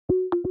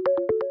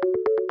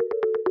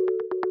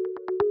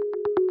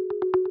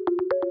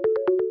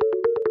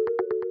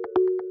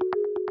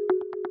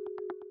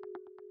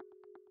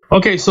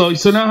Okay, so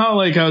now how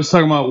like I was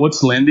talking about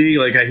what's Lindy?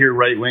 Like I hear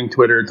right wing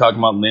Twitter talking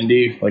about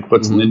Lindy, like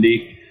what's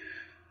Lindy?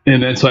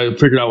 And then so I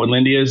figured out what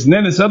Lindy is. And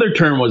then this other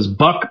term was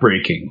buck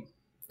breaking.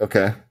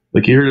 Okay.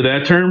 Like you heard of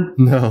that term?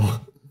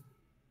 No.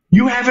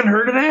 You haven't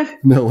heard of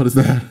that? No, what is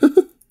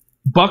that?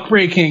 Buck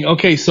breaking.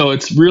 Okay, so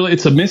it's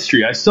a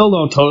mystery. I still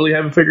don't totally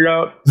have it figured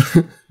out.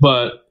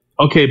 But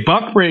okay,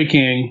 buck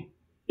breaking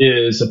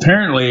is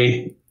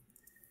apparently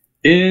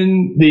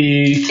in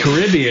the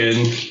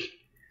Caribbean.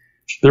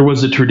 There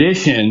was a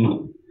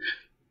tradition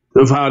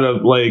of how to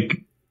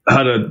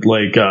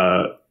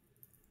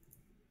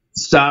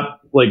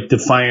stop like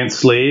defiant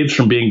slaves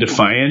from being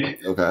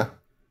defiant. Okay.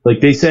 Like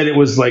they said it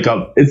was like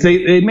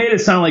they made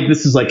it sound like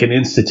this is like an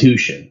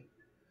institution.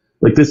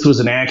 Like this was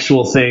an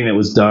actual thing that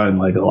was done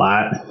like a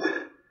lot,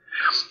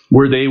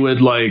 where they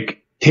would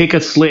like take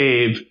a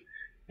slave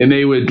and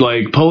they would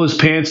like pull his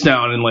pants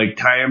down and like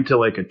tie him to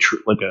like a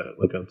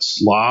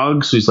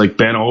log, so he's like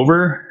bent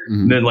over,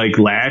 and then like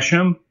lash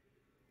him,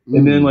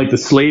 and then like the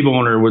slave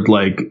owner would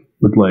butt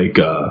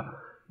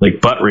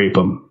rape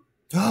him,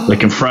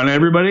 like in front of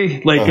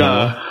everybody, like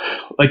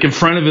in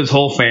front of his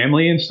whole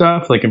family and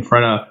stuff, like in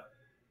front of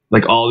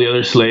like all the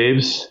other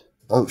slaves.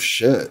 Oh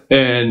shit!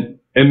 And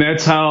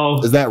that's how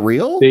is that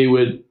real? They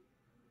would.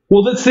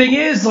 Well, the thing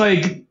is,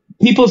 like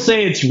people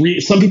say it's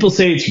real. Some people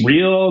say it's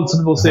real, and some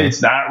people say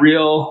it's not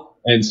real.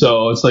 And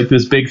so it's like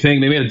this big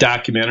thing. They made a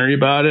documentary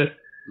about it.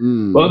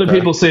 But other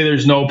people say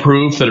there's no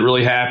proof that it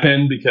really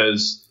happened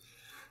because.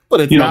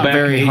 But it's not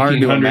very hard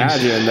to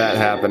imagine that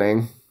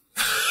happening.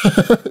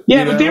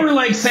 Yeah, but they were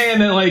like saying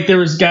that like there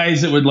was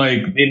guys that would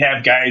like they'd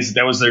have guys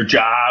that was their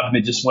job and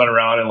they just went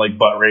around and like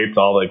butt raped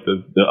all like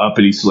the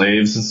uppity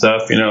slaves and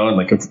stuff, and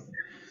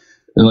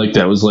like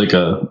that was like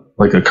a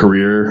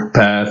career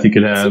path you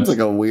could have. Seems like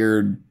a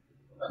weird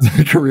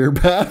career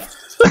path.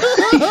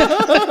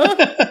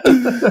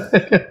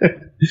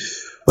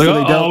 Like,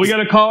 so we got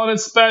to call in a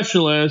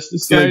specialist.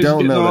 This guy's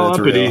getting all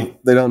uppity.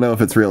 They don't know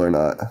if it's real or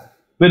not.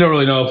 They don't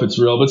really know if it's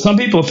real, but some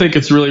people think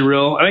it's really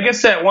real. And I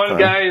guess that one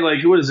guy,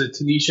 like, what is it,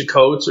 Tanisha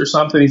Coates or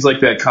something? He's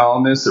like that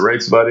columnist that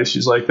writes about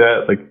issues like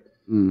that. Like,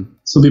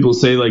 some people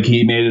say like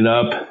he made it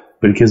up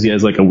because he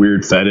has like a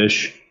weird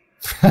fetish.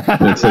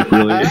 It's like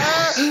really,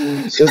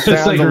 it's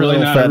like really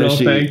not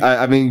fetishy. A real thing.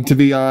 I mean, to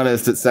be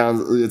honest, it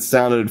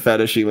sounded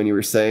fetishy when you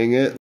were saying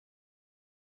it.